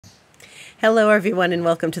Hello, everyone, and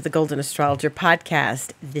welcome to the Golden Astrologer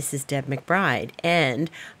Podcast. This is Deb McBride, and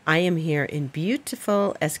I am here in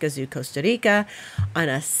beautiful Escazú, Costa Rica on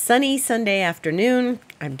a sunny Sunday afternoon.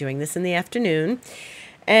 I'm doing this in the afternoon,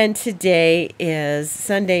 and today is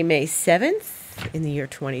Sunday, May 7th in the year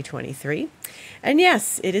 2023. And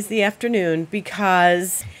yes, it is the afternoon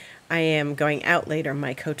because I am going out later.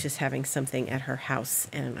 My coach is having something at her house,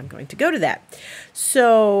 and I'm going to go to that.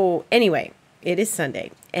 So anyway, it is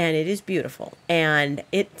Sunday, and it is beautiful, and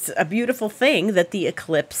it's a beautiful thing that the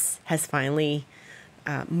eclipse has finally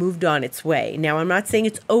moved on its way. Now, I'm not saying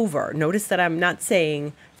it's over. Notice that I'm not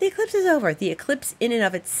saying the eclipse is over. The eclipse in and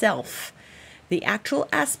of itself, the actual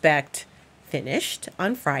aspect finished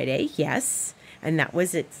on Friday, yes, and that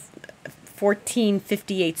was at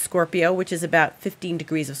 1458 Scorpio, which is about 15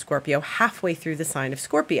 degrees of Scorpio, halfway through the sign of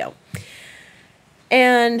Scorpio.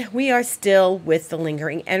 And we are still with the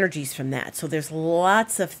lingering energies from that. So there's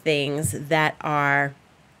lots of things that are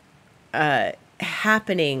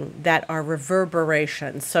happening that are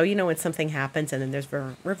reverberations. So, you know, when something happens and then there's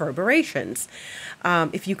reverberations.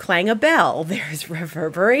 If you clang a bell, there's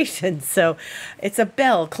reverberations. So it's a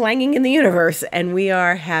bell clanging in the universe, and we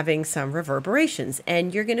are having some reverberations,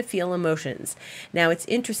 and you're going to feel emotions. Now, it's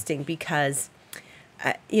interesting because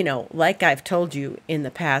like I've told you in the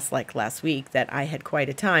past, like last week, that I had quite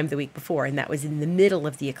a time the week before, and that was in the middle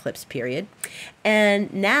of the eclipse period.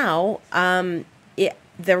 And now the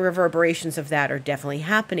reverberations of that are definitely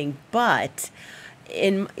happening. But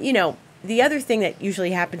the other thing that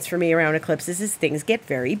usually happens for me around eclipses is things get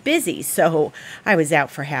very busy. So I was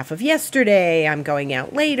out for half of yesterday. I'm going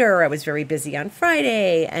out later. I was very busy on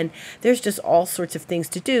Friday. And there's just all sorts of things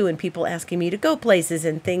to do, and people asking me to go places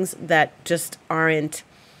and things that just aren't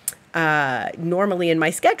normally in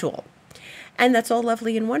my schedule. And that's all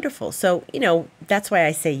lovely and wonderful. So, that's why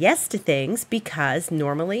I say yes to things, because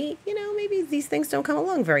normally, maybe these things don't come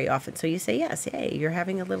along very often. So you say yes. Hey, you're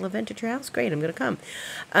having a little event at your house? Great, I'm going to come.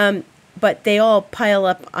 But they all pile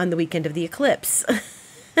up on the weekend of the eclipse.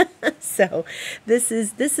 So this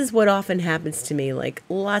is what often happens to me. Like,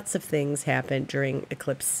 lots of things happen during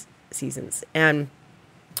eclipse seasons. And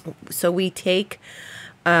so we take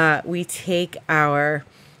our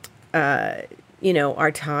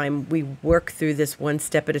our time. We work through this one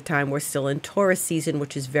step at a time. We're still in Taurus season,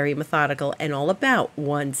 which is very methodical and all about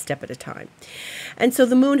one step at a time. And so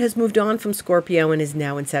the moon has moved on from Scorpio and is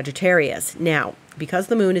now in Sagittarius. Now, because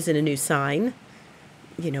the moon is in a new sign,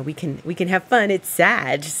 we can have fun. It's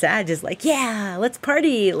Sag. Sag is like, yeah, let's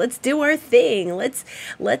party. Let's do our thing.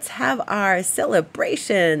 Let's have our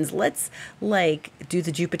celebrations. Let's do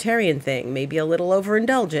the Jupiterian thing. Maybe a little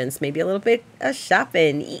overindulgence. Maybe a little bit of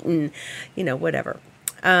shopping, eating, whatever.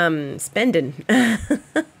 Spending.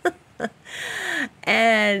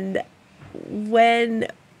 And when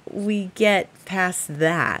we get past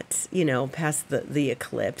that, past the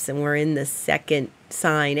eclipse, and we're in the second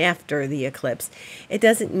sign after the eclipse, it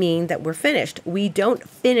doesn't mean that we're finished. We don't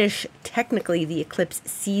finish technically the eclipse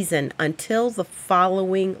season until the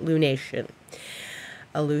following lunation.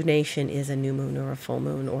 A lunation is a new moon or a full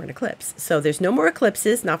moon or an eclipse. So there's no more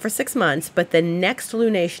eclipses, not for 6 months, but the next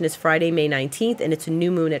lunation is Friday, May 19th, and it's a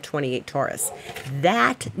new moon at 28 Taurus.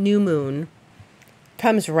 That new moon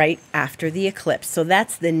comes right after the eclipse. So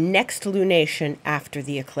that's the next lunation after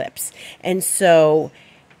the eclipse. And so,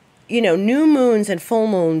 new moons and full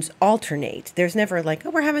moons alternate. There's never like,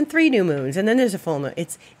 we're having 3 new moons and then there's a full moon.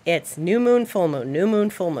 It's new moon, full moon, new moon,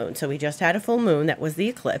 full moon. So we just had a full moon. That was the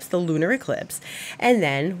eclipse, the lunar eclipse. And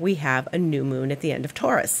then we have a new moon at the end of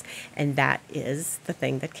Taurus. And that is the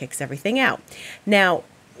thing that kicks everything out. Now,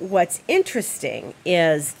 what's interesting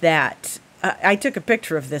is that I took a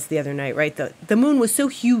picture of this the other night, right? The moon was so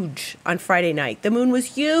huge on Friday night. The moon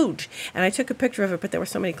was huge. And I took a picture of it, but there were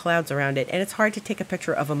so many clouds around it. And it's hard to take a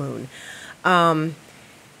picture of a moon.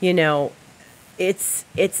 It's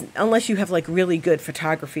unless you have really good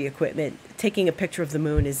photography equipment, taking a picture of the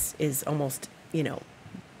moon is almost,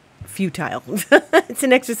 futile. It's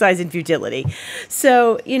an exercise in futility.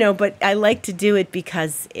 So, but I like to do it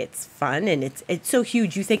because it's fun and it's so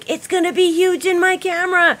huge. You think it's going to be huge in my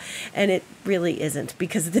camera. And it really isn't,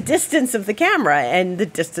 because of the distance of the camera and the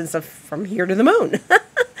distance from here to the moon.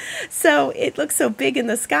 So it looks so big in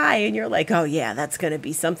the sky and you're like, oh yeah, that's going to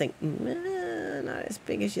be something. Not as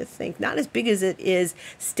big as you think. Not as big as it is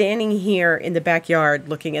standing here in the backyard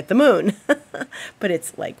looking at the moon. But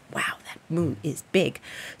it's like, wow, that moon is big.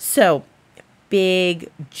 So,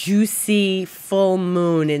 big, juicy, full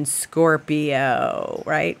moon in Scorpio,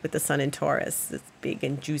 right? With the sun in Taurus. It's big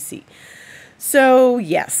and juicy. So,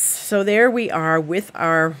 yes. So there we are with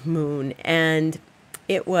our moon. And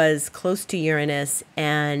it was close to Uranus.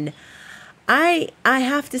 And I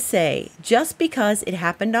have to say, just because it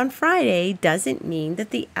happened on Friday doesn't mean that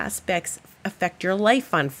the aspects affect your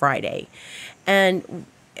life on Friday. And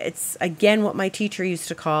it's, again, what my teacher used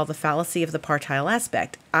to call the fallacy of the partile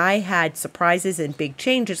aspect. I had surprises and big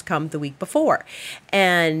changes come the week before.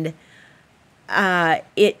 And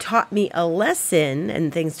it taught me a lesson,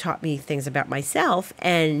 and things taught me things about myself,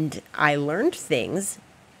 and I learned things,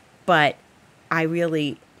 but I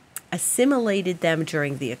really assimilated them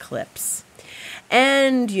during the eclipse.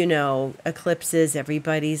 And, you know, eclipses,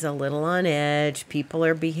 everybody's a little on edge. People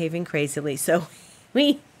are behaving crazily. So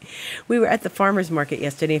we were at the farmer's market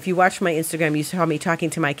yesterday. If you watched my Instagram, you saw me talking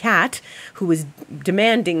to my cat, who was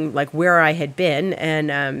demanding, like, where I had been.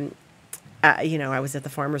 And, you know, I was at the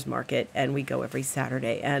farmer's market, and we go every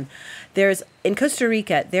Saturday. And in Costa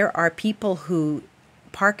Rica, there are people who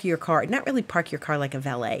park your car, not really park your car like a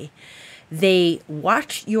valet. They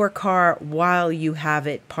watch your car while you have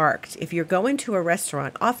it parked. If you're going to a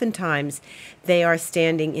restaurant, oftentimes they are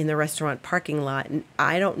standing in the restaurant parking lot. And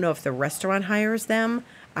I don't know if the restaurant hires them.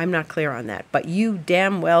 I'm not clear on that. But you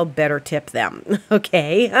damn well better tip them,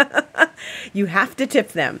 okay? You have to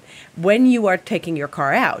tip them when you are taking your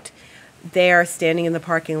car out. They are standing in the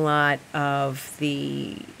parking lot of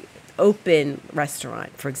the open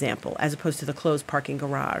restaurant, for example, as opposed to the closed parking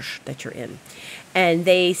garage that you're in. And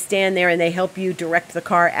they stand there and they help you direct the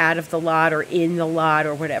car out of the lot or in the lot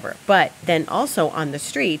or whatever. But then also on the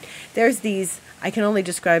street, there's these, I can only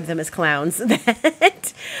describe them as clowns,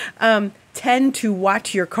 that tend to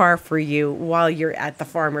watch your car for you while you're at the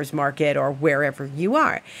farmer's market or wherever you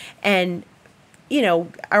are. And you know,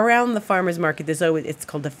 around the farmer's market, there's always, it's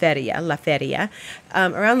called La Feria.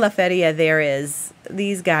 Around La Feria, there is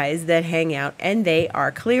these guys that hang out, and they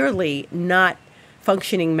are clearly not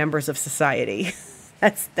functioning members of society.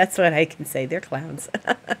 That's what I can say. They're clowns.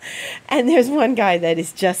 And there's one guy that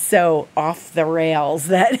is just so off the rails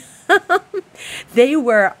that they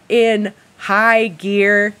were in high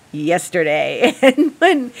gear yesterday. And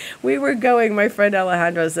when we were going, my friend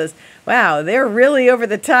Alejandro says, wow, they're really over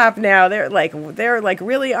the top now. They're like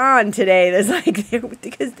really on today. There's like,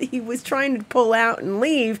 because he was trying to pull out and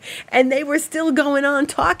leave, and they were still going on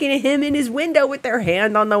talking to him in his window with their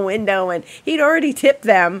hand on the window, and he'd already tipped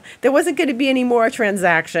them. There wasn't going to be any more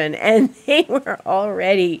transaction, and they were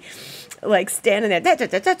already like standing there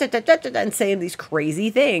and saying these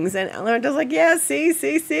crazy things. And Alejandro's like, yeah, see,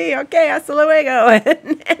 okay, hasta luego.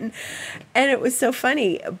 And it was so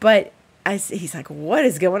funny. But he's like, what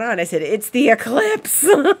is going on? I said, it's the eclipse.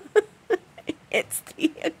 It's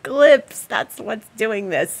the eclipse. That's what's doing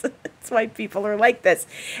this. That's why people are like this.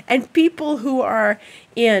 And people who are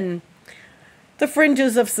in the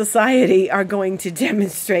fringes of society are going to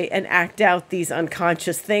demonstrate and act out these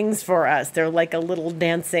unconscious things for us. They're like a little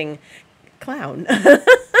dancing clown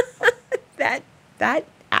that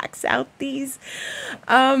acts out these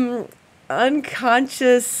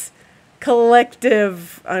unconscious,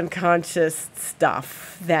 collective unconscious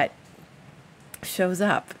stuff that shows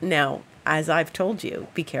up. Now, as I've told you,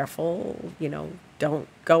 be careful, you know, don't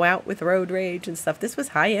go out with road rage and stuff. This was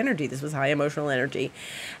high energy. This was high emotional energy.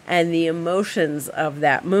 And the emotions of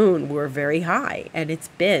that moon were very high, and it's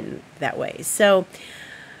been that way. So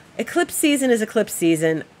eclipse season is eclipse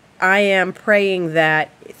season. I am praying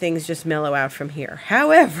that things just mellow out from here.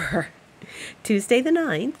 However, Tuesday the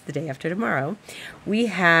 9th, the day after tomorrow, we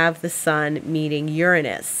have the sun meeting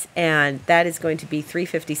Uranus, and that is going to be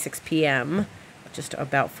 3:56 p.m., just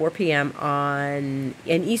about 4 p.m.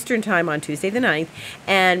 in Eastern time on Tuesday the 9th.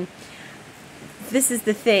 And this is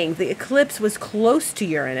the thing. The eclipse was close to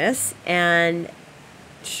Uranus, and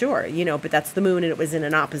sure, you know, but that's the moon, and it was in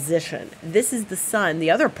an opposition. This is the sun,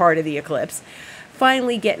 the other part of the eclipse,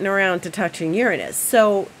 finally getting around to touching Uranus.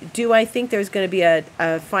 So do I think there's going to be a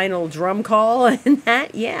final drum call in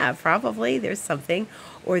that? Yeah, probably there's something,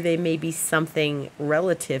 or there may be something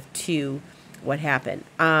relative to what happened,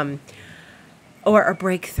 or a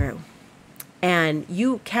breakthrough. And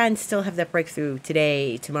you can still have that breakthrough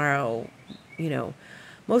today, tomorrow, you know,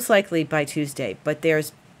 most likely by Tuesday, but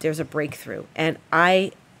there's a breakthrough. And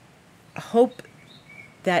I hope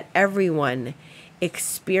that everyone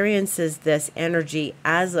experiences this energy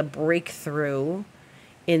as a breakthrough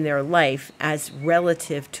in their life, as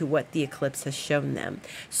relative to what the eclipse has shown them.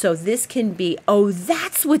 So this can be, oh,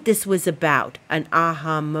 that's what this was about, an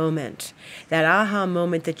aha moment. That aha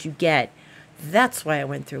moment that you get, that's why I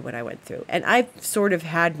went through what I went through. And I've sort of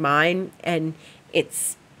had mine, and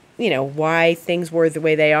it's, you know, why things were the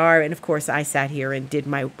way they are. And of course, I sat here and did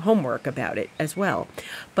my homework about it as well.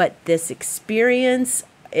 But this experience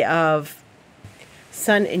of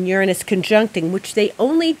Sun and Uranus conjuncting, which they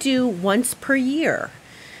only do once per year.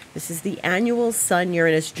 This is the annual Sun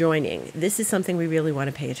Uranus joining. This is something we really want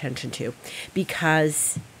to pay attention to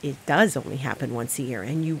because it does only happen once a year,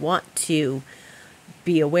 and you want to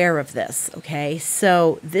be aware of this, okay?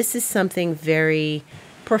 So this is something very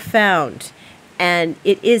profound, and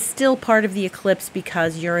it is still part of the eclipse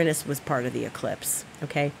because Uranus was part of the eclipse,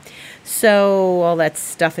 okay? So all that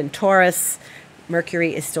stuff in Taurus,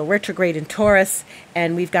 Mercury is still retrograde in Taurus,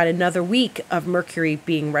 and we've got another week of Mercury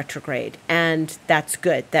being retrograde, and that's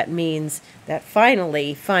good. That means that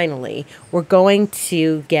finally, we're going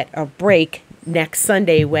to get a break next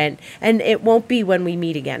Sunday and it won't be when we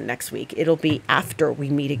meet again next week. It'll be after we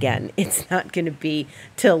meet again. It's not going to be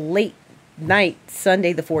till late night,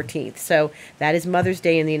 Sunday the 14th. So that is Mother's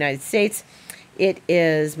Day in the United States. It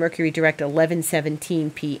is Mercury direct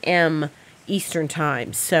 11:17 p.m. Eastern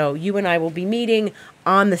Time. So you and I will be meeting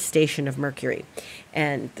on the station of Mercury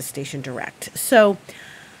and the station direct. So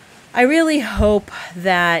I really hope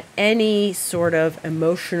that any sort of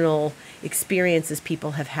emotional experiences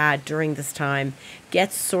people have had during this time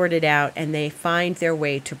gets sorted out and they find their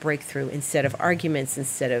way to breakthrough instead of arguments,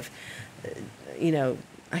 instead of,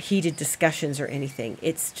 heated discussions or anything.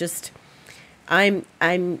 It's just, I'm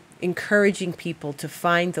encouraging people to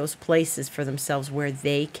find those places for themselves where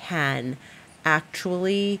they can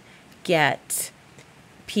actually get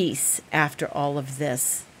peace after all of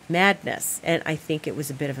this madness. And I think it was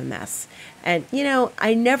a bit of a mess. And,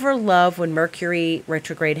 I never love when Mercury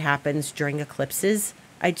retrograde happens during eclipses.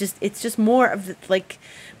 It's just more of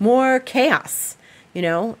more chaos,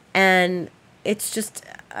 and it's just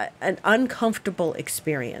an uncomfortable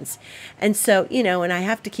experience. And so, and I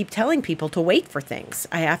have to keep telling people to wait for things.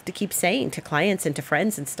 I have to keep saying to clients and to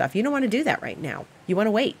friends and stuff, you don't want to do that right now. You want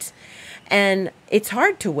to wait. And it's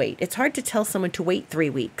hard to wait. It's hard to tell someone to wait 3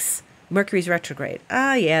 weeks. Mercury's retrograde.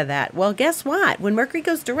 Yeah, that. Well, guess what? When Mercury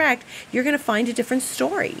goes direct, you're going to find a different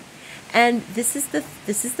story. And this is the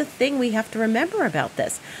thing we have to remember about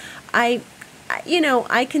this. I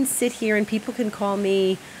can sit here and people can call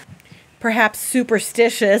me perhaps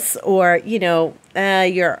superstitious or,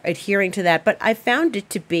 you're adhering to that, but I found it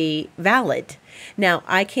to be valid. Now,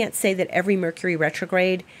 I can't say that every Mercury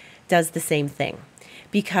retrograde does the same thing,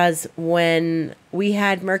 because when we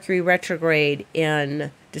had Mercury retrograde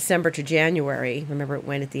in December to January, remember it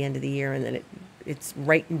went at the end of the year and then it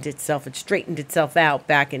straightened itself out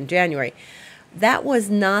back in January. That was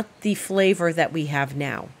not the flavor that we have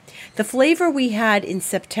now. The flavor we had in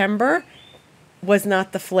September was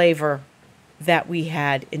not the flavor that we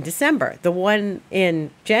had in December. The one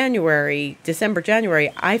in December,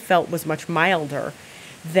 January, I felt was much milder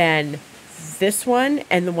than this one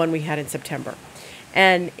and the one we had in September.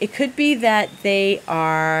 And it could be that they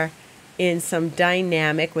are in some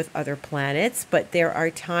dynamic with other planets, but there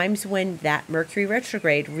are times when that Mercury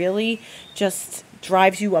retrograde really just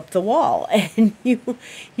drives you up the wall, and you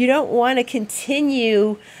don't want to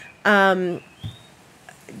continue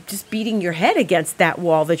just beating your head against that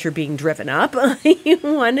wall that you're being driven up. You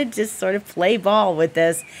want to just sort of play ball with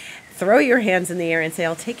this, throw your hands in the air and say,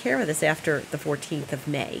 I'll take care of this after the 14th of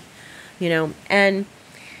May, and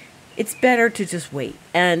it's better to just wait.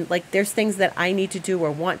 And there's things that I need to do or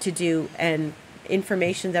want to do and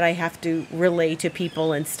information that I have to relay to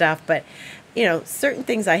people and stuff. But, certain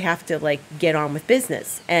things I have to get on with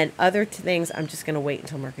business, and other things I'm just going to wait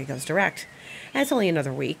until Mercury goes direct. And it's only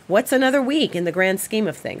another week. What's another week in the grand scheme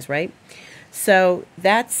of things, right? So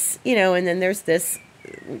that's, and then there's this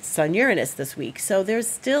Sun Uranus this week. So there's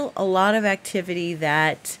still a lot of activity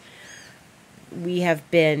that we have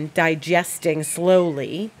been digesting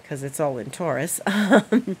slowly, because it's all in Taurus,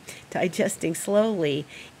 digesting slowly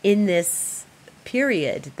in this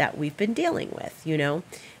period that we've been dealing with,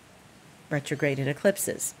 retrograde and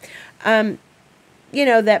eclipses.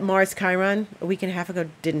 That Mars Chiron a week and a half ago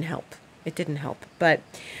didn't help. It didn't help. But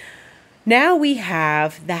now we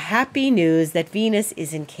have the happy news that Venus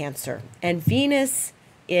is in Cancer. And Venus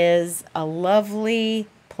is a lovely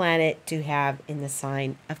planet to have in the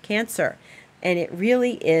sign of Cancer. And it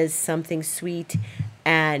really is something sweet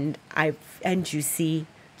and juicy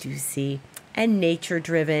and nature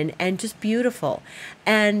driven and just beautiful.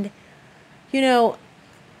 And,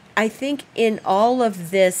 I think in all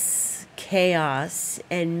of this chaos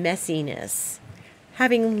and messiness,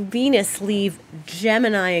 having Venus leave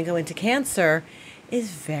Gemini and go into Cancer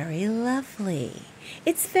is very lovely.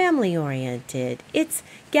 It's family oriented. It's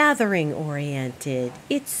gathering oriented.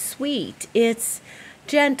 It's sweet. It's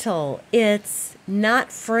gentle. It's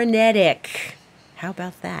not frenetic. How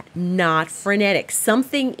about that? Not frenetic.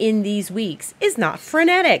 Something in these weeks is not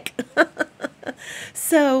frenetic.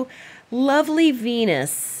 So lovely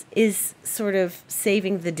Venus is sort of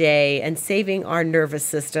saving the day and saving our nervous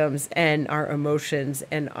systems and our emotions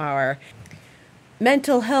and our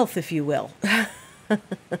mental health, if you will.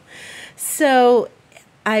 So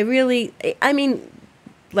I mean,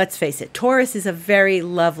 let's face it, Taurus is a very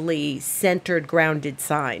lovely, centered, grounded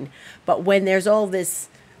sign. But when there's all this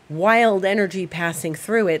wild energy passing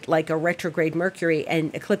through it, like a retrograde Mercury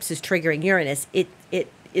and eclipses triggering Uranus, it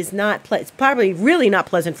is not it's probably really not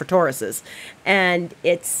pleasant for Tauruses, and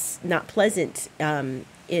it's not pleasant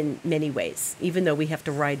in many ways, even though we have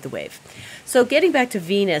to ride the wave. So getting back to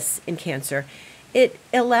Venus in Cancer, it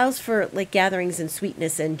allows for like gatherings and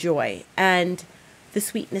sweetness and joy and the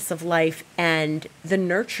sweetness of life and the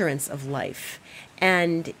nurturance of life.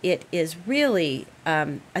 And it is really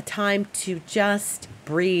a time to just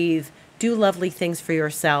breathe, do lovely things for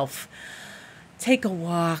yourself, take a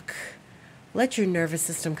walk, let your nervous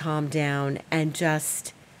system calm down, and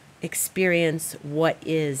just experience what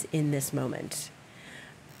is in this moment.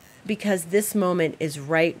 Because this moment is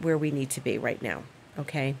right where we need to be right now,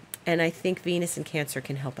 okay? And I think Venus in Cancer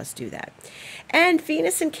can help us do that. And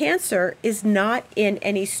Venus in Cancer is not in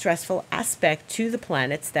any stressful aspect to the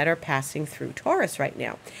planets that are passing through Taurus right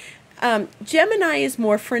now. Gemini is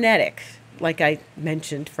more frenetic, like I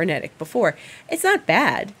mentioned frenetic before. It's not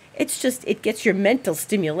bad. It's just it gets your mental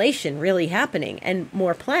stimulation really happening, and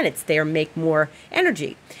more planets there make more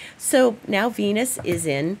energy. So now Venus is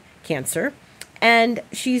in Cancer, and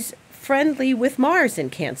she's friendly with Mars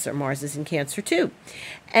in Cancer. Mars is in Cancer too.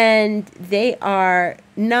 And they are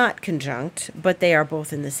not conjunct, but they are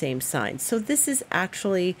both in the same sign. So this is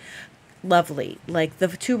actually lovely. Like the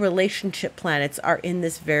two relationship planets are in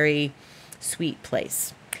this very sweet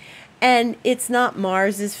place. And it's not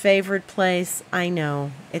Mars's favorite place. I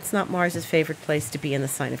know. It's not Mars's favorite place to be in the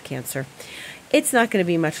sign of Cancer. It's not going to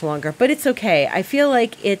be much longer, but it's okay. I feel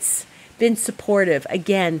like it's been supportive,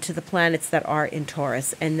 again, to the planets that are in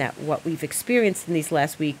Taurus, and that what we've experienced in these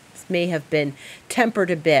last weeks may have been tempered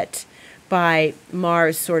a bit by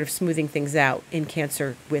Mars sort of smoothing things out in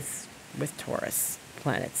Cancer with Taurus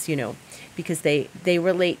planets, you know, because they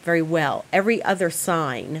relate very well. Every other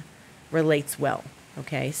sign relates well.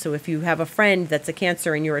 Okay, so if you have a friend that's a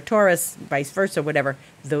Cancer and you're a Taurus, vice versa, whatever,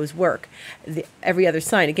 those work. Every other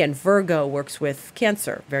sign, again, Virgo works with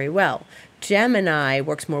Cancer very well. Gemini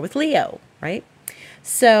works more with Leo, right?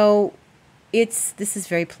 So this is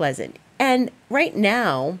very pleasant. And right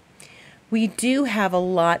now, we do have a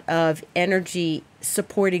lot of energy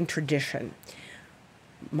supporting tradition.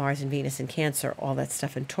 Mars and Venus in Cancer, all that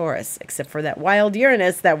stuff in Taurus, except for that wild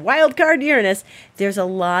Uranus, that wild card Uranus, there's a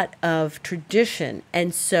lot of tradition.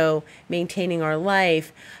 And so maintaining our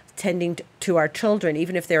life, tending to our children,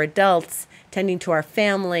 even if they're adults, tending to our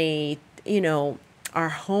family, you know, our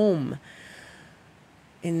home.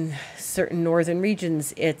 In certain northern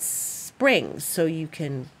regions, it's spring, so you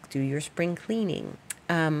can do your spring cleaning.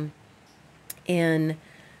 In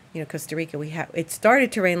Costa Rica, it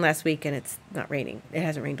started to rain last week, and it's not raining. It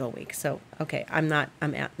hasn't rained all week, so okay. I'm not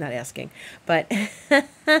asking, but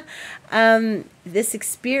this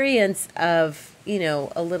experience of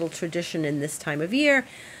a little tradition in this time of year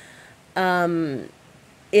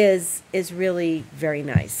is really very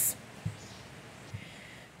nice.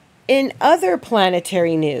 In other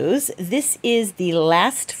planetary news, this is the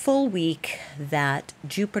last full week that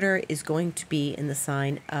Jupiter is going to be in the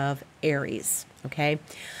sign of Aries. Okay,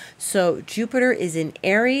 so Jupiter is in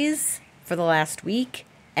Aries for the last week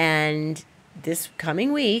and this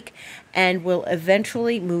coming week, and will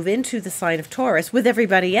eventually move into the sign of Taurus with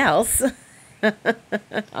everybody else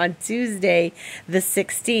on Tuesday the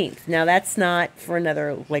 16th. Now that's not for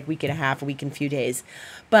another week and a half, a week and a few days,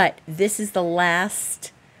 but this is the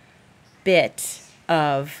last bit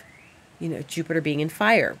of Jupiter being in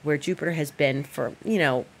fire, where Jupiter has been for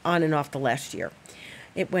on and off the last year.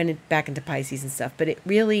 It went back into Pisces and stuff, but it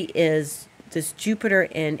really is, this Jupiter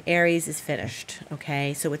in Aries is finished,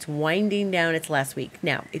 okay? So it's winding down its last week.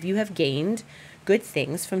 Now, if you have gained good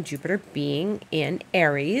things from Jupiter being in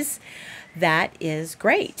Aries, that is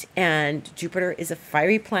great. And Jupiter is a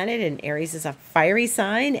fiery planet, and Aries is a fiery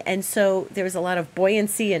sign, and so there's a lot of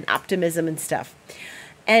buoyancy and optimism and stuff.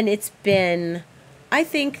 And it's been, I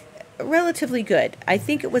think, relatively good. I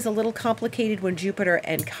think it was a little complicated when Jupiter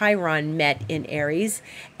and Chiron met in Aries,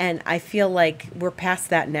 and I feel like we're past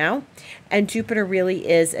that now, and Jupiter really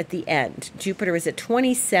is at the end. Jupiter is at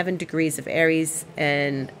 27 degrees of Aries,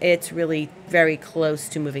 and it's really very close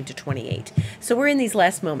to moving to 28. So we're in these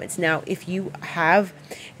last moments. Now, if you have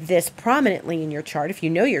this prominently in your chart, if you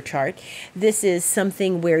know your chart, this is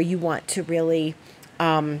something where you want to really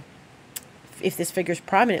if this figures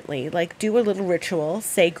prominently, like do a little ritual,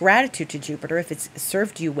 say gratitude to Jupiter if it's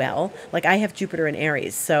served you well. Like I have Jupiter in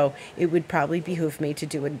Aries, so it would probably behoove me to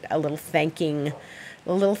do a little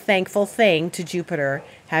thankful thing to Jupiter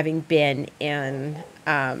having been in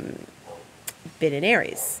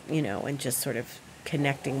Aries, and just sort of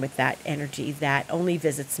connecting with that energy that only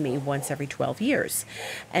visits me once every 12 years.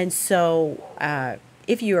 And so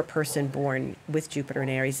if you're a person born with Jupiter in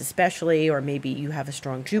Aries especially, or maybe you have a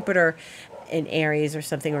strong Jupiter in Aries or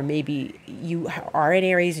something, or maybe you are in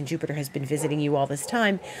Aries and Jupiter has been visiting you all this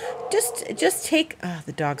time, just take,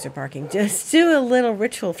 the dogs are barking, just do a little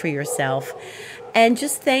ritual for yourself and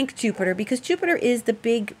just thank Jupiter, because Jupiter is the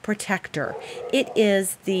big protector. It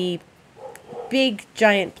is the big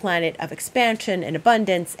giant planet of expansion and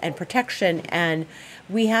abundance and protection, and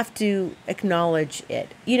we have to acknowledge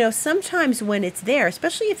it. Sometimes when it's there,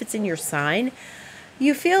 especially if it's in your sign,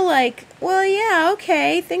 you feel like, well, yeah,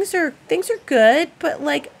 okay, things are good, but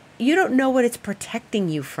like you don't know what it's protecting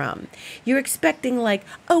you from. You're expecting like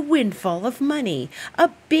a windfall of money,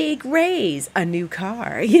 a big raise, a new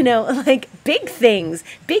car, like big things,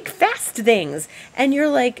 big fast things. And you're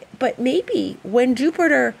like, but maybe if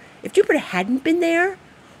Jupiter hadn't been there,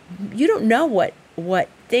 you don't know what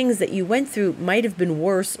things that you went through might have been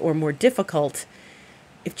worse or more difficult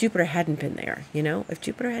if Jupiter hadn't been there, if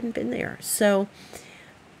Jupiter hadn't been there. So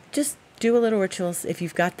just do a little rituals if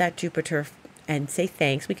you've got that Jupiter, and say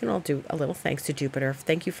thanks. We can all do a little thanks to Jupiter.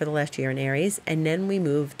 Thank you for the last year in Aries. And then we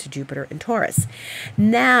move to Jupiter in Taurus.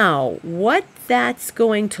 Now, what that's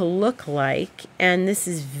going to look like, and this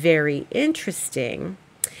is very interesting,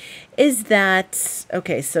 is that,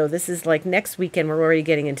 okay, so this is like next weekend. We're already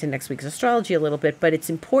getting into next week's astrology a little bit, but it's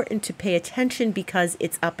important to pay attention because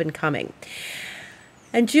it's up and coming.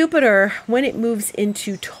 And Jupiter, when it moves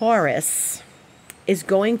into Taurus, is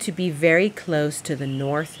going to be very close to the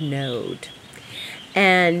North Node.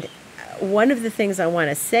 And one of the things I want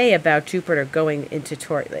to say about Jupiter going into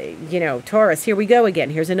Taurus, here we go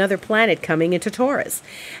again. Here's another planet coming into Taurus.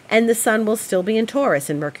 And the Sun will still be in Taurus,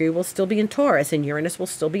 and Mercury will still be in Taurus, and Uranus will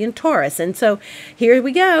still be in Taurus. And so here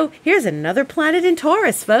we go. Here's another planet in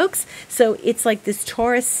Taurus, folks. So it's like this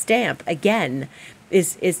Taurus stamp, again,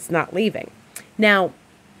 is not leaving. Now,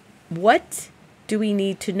 what do we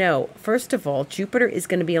need to know? First of all, Jupiter is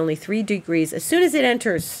going to be only 3 degrees. As soon as it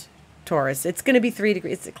enters Taurus, it's going to be 3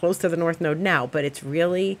 degrees. It's close to the North Node now, but it's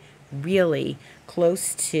really, really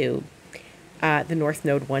close to the North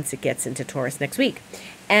Node once it gets into Taurus next week.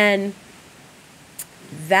 And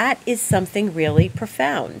that is something really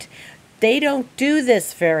profound. They don't do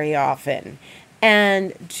this very often.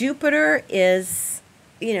 And Jupiter is,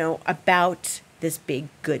 about this big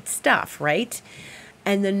good stuff, right?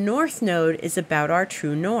 And the North Node is about our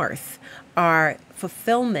true north, our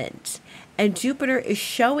fulfillment. And Jupiter is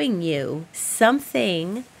showing you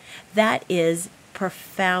something that is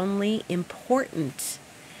profoundly important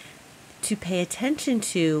to pay attention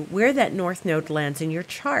to, where that North Node lands in your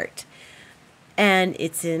chart. And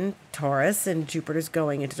it's in Taurus, and Jupiter's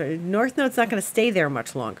going into North Node's not going to stay there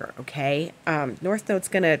much longer, okay?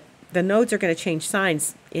 The nodes are going to change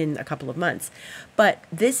signs in a couple of months. But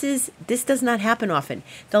this does not happen often.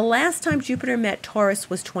 The last time Jupiter met Taurus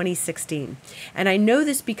was 2016. And I know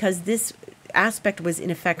this because this aspect was in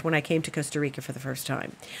effect when I came to Costa Rica for the first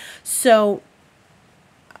time. So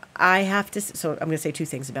I'm going to say 2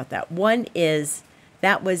 things about that. One is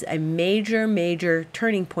that was a major, major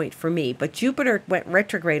turning point for me. But Jupiter went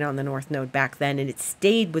retrograde on the North Node back then, and it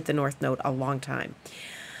stayed with the North Node a long time.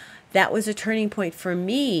 That was a turning point for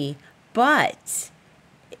me, but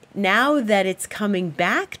now that it's coming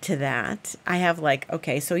back to that, I have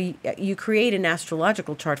so you create an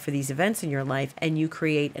astrological chart for these events in your life, and you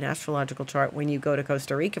create an astrological chart when you go to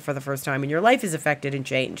Costa Rica for the first time and your life is affected and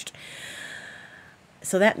changed.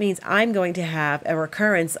 So that means I'm going to have a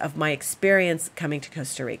recurrence of my experience coming to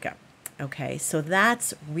Costa Rica. Okay, so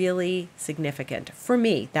that's really significant for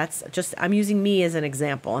me. I'm using me as an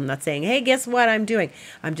example. I'm not saying, hey, guess what I'm doing?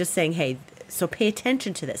 I'm just saying, hey, so pay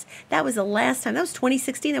attention to this. That was the last time. That was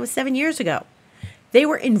 2016. That was 7 years ago. They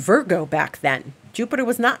were in Virgo back then. Jupiter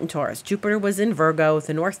was not in Taurus. Jupiter was in Virgo.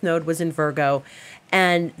 The North Node was in Virgo.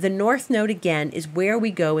 And the North Node, again, is where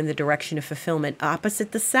we go in the direction of fulfillment,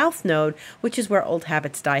 opposite the South Node, which is where old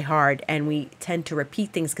habits die hard, and we tend to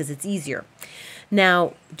repeat things because it's easier.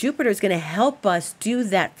 Now, Jupiter is going to help us do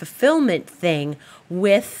that fulfillment thing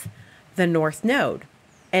with the North Node.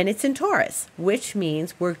 And it's in Taurus, which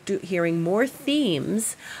means we're hearing more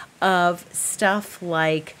themes of stuff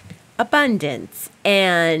like abundance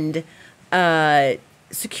and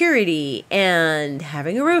security and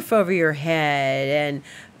having a roof over your head and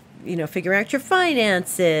figure out your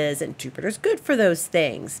finances, and Jupiter's good for those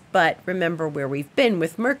things. But remember where we've been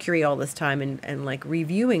with Mercury all this time, and like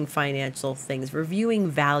reviewing financial things, reviewing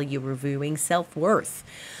value, reviewing self-worth.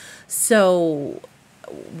 So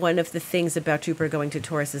one of the things about Jupiter going to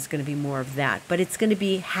Taurus is going to be more of that, but it's going to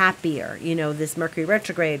be happier. This Mercury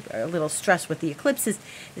retrograde, a little stress with the eclipses,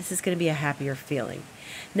 this is going to be a happier feeling.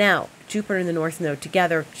 Now, Jupiter and the North Node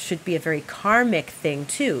together should be a very karmic thing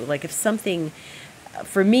too. Like if something,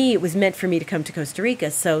 for me, it was meant for me to come to Costa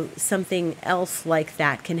Rica, so something else like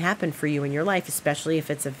that can happen for you in your life, especially if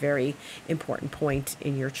it's a very important point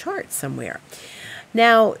in your chart somewhere.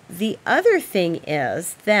 Now, the other thing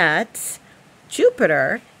is that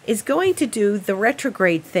Jupiter is going to do the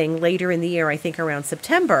retrograde thing later in the year, I think around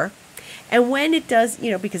September. And when it does,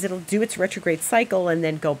 because it'll do its retrograde cycle and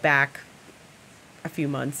then go back a few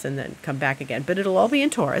months and then come back again, but it'll all be in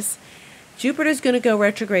Taurus. Jupiter's going to go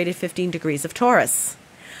retrograde at 15 degrees of Taurus.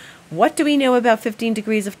 What do we know about 15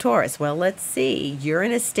 degrees of Taurus? Well, let's see.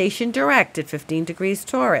 Uranus stationed direct at 15 degrees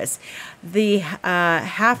Taurus. The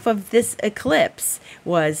half of this eclipse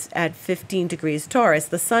was at 15 degrees Taurus.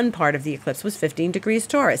 The sun part of the eclipse was 15 degrees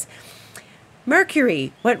Taurus.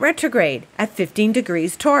 Mercury went retrograde at 15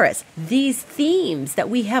 degrees Taurus. These themes that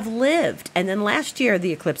we have lived, and then last year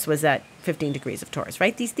the eclipse was at 15 degrees of Taurus,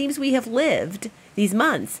 right? These themes we have lived, these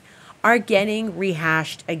months, are getting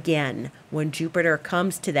rehashed again when Jupiter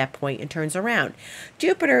comes to that point and turns around.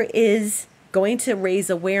 Jupiter is going to raise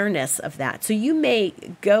awareness of that. So you may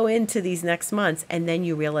go into these next months and then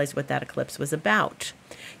you realize what that eclipse was about.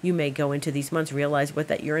 You may go into these months, realize what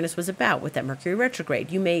that Uranus was about, what that Mercury retrograde.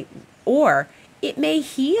 Or it may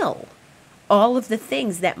heal all of the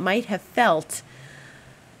things that might have felt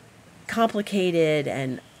complicated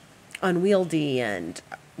and unwieldy, and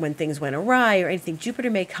when things went awry or anything, Jupiter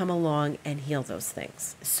may come along and heal those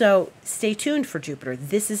things. So stay tuned for Jupiter.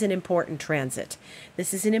 This is an important transit.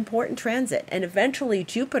 And eventually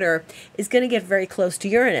Jupiter is going to get very close to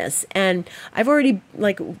Uranus. And I've already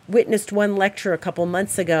witnessed one lecture a couple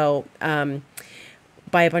months ago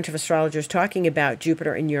by a bunch of astrologers talking about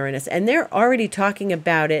Jupiter and Uranus. And they're already talking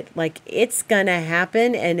about it like it's going to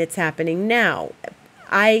happen, and it's happening now.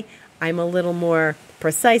 I'm a little more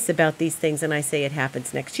precise about these things, and I say it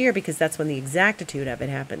happens next year because that's when the exactitude of it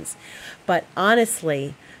happens. But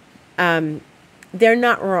honestly, they're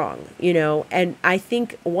not wrong, and I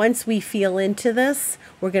think once we feel into this,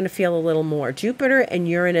 we're going to feel a little more. Jupiter and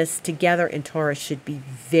Uranus together in Taurus should be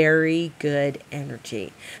very good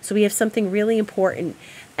energy. So we have something really important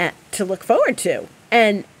to look forward to,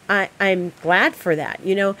 and I'm glad for that.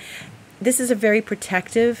 This is a very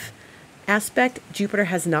protective aspect. Jupiter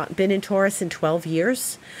has not been in Taurus in 12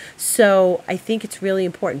 years. So I think it's really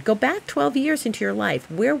important. Go back 12 years into your life.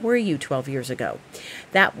 Where were you 12 years ago?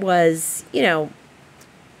 That was,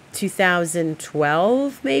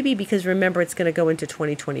 2012 maybe, because remember it's going to go into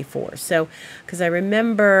 2024. So, because I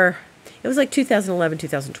remember it was like 2011,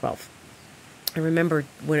 2012. I remember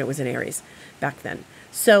when it was in Aries back then.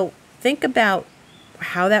 So think about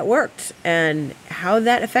how that worked and how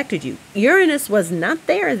that affected you. Uranus was not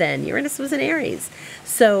there then. Uranus was in Aries.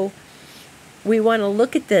 So we want to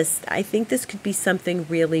look at this. I think this could be something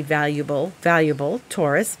really valuable,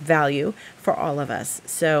 Taurus, value for all of us.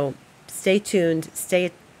 So stay tuned, stay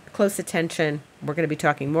at close attention. We're going to be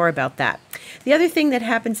talking more about that. The other thing that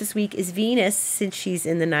happens this week is Venus, since she's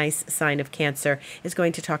in the nice sign of Cancer, is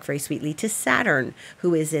going to talk very sweetly to Saturn,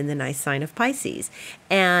 who is in the nice sign of Pisces.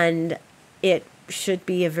 And it should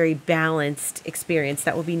be a very balanced experience.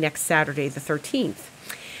 That will be next Saturday, the 13th.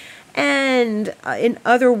 And in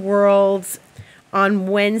other worlds, on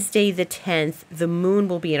Wednesday, the 10th, the moon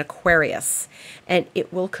will be in Aquarius, and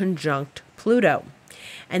it will conjunct Pluto.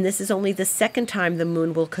 And this is only the second time the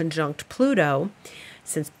moon will conjunct Pluto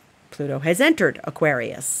since Pluto has entered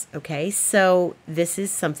Aquarius. Okay, so this is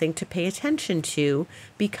something to pay attention to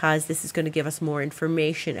because this is going to give us more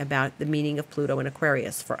information about the meaning of Pluto in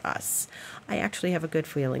Aquarius for us. I actually have a good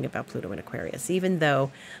feeling about Pluto in Aquarius, even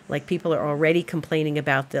though people are already complaining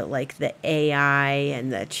about the AI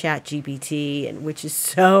and the chat GPT, and which is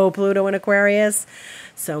so Pluto in Aquarius,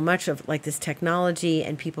 so much of this technology,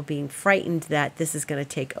 and people being frightened that this is going to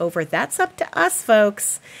take over. That's up to us,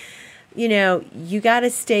 folks. You got to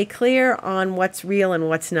stay clear on what's real and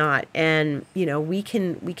what's not. And, we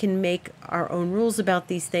can make our own rules about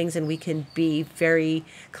these things, and we can be very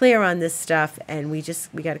clear on this stuff. And we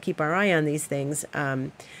got to keep our eye on these things,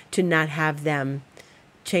 to not have them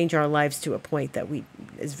change our lives to a point that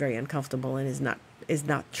is very uncomfortable and is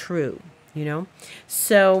not true,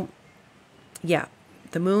 So, yeah,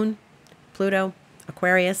 the moon, Pluto,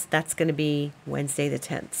 Aquarius, that's going to be Wednesday the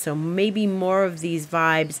 10th. So maybe more of these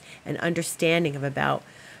vibes and understanding of about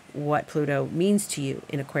what Pluto means to you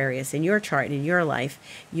in Aquarius, in your chart and in your life,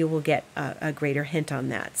 you will get a greater hint on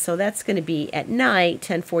that. So that's going to be at night,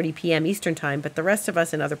 10:40 p.m. Eastern time, but the rest of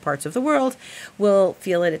us in other parts of the world will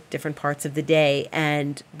feel it at different parts of the day,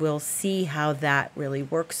 and we'll see how that really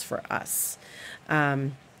works for us,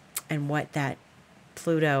 and what that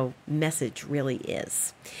Pluto message really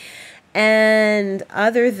is. And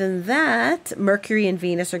other than that, Mercury and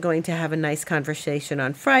Venus are going to have a nice conversation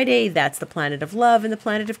on Friday. That's the planet of love and the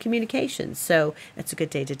planet of communication. So it's a good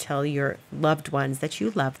day to tell your loved ones that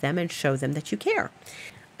you love them and show them that you care.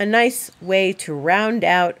 A nice way to round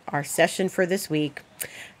out our session for this week.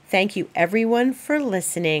 Thank you, everyone, for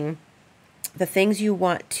listening. The things you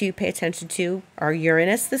want to pay attention to are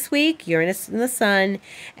Uranus this week, Uranus in the Sun,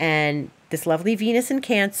 and this lovely Venus in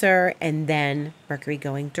Cancer, and then Mercury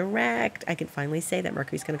going direct. I can finally say that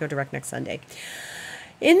Mercury's going to go direct next Sunday.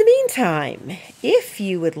 In the meantime, if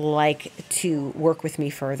you would like to work with me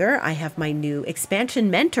further, I have my new expansion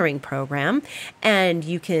mentoring program, and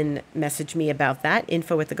you can message me about that,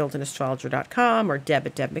 info@thegoldenastrologer.com or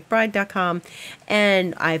deb@debmcbride.com.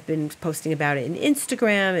 And I've been posting about it in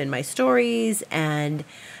Instagram and my stories, and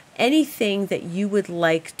anything that you would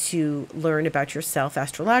like to learn about yourself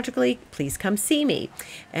astrologically, please come see me.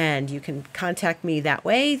 And you can contact me that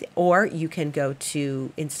way, or you can go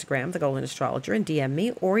to Instagram, The Golden Astrologer, and DM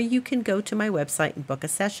me, or you can go to my website and book a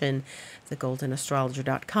session,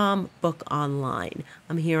 thegoldenastrologer.com, book online.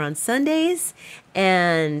 I'm here on Sundays,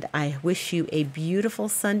 and I wish you a beautiful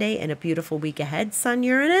Sunday and a beautiful week ahead, Sun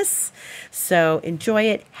Uranus. So enjoy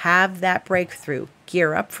it. Have that breakthrough.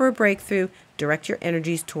 Gear up for a breakthrough. Direct your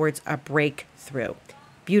energies towards a breakthrough.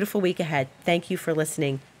 Beautiful week ahead. Thank you for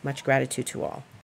listening. Much gratitude to all.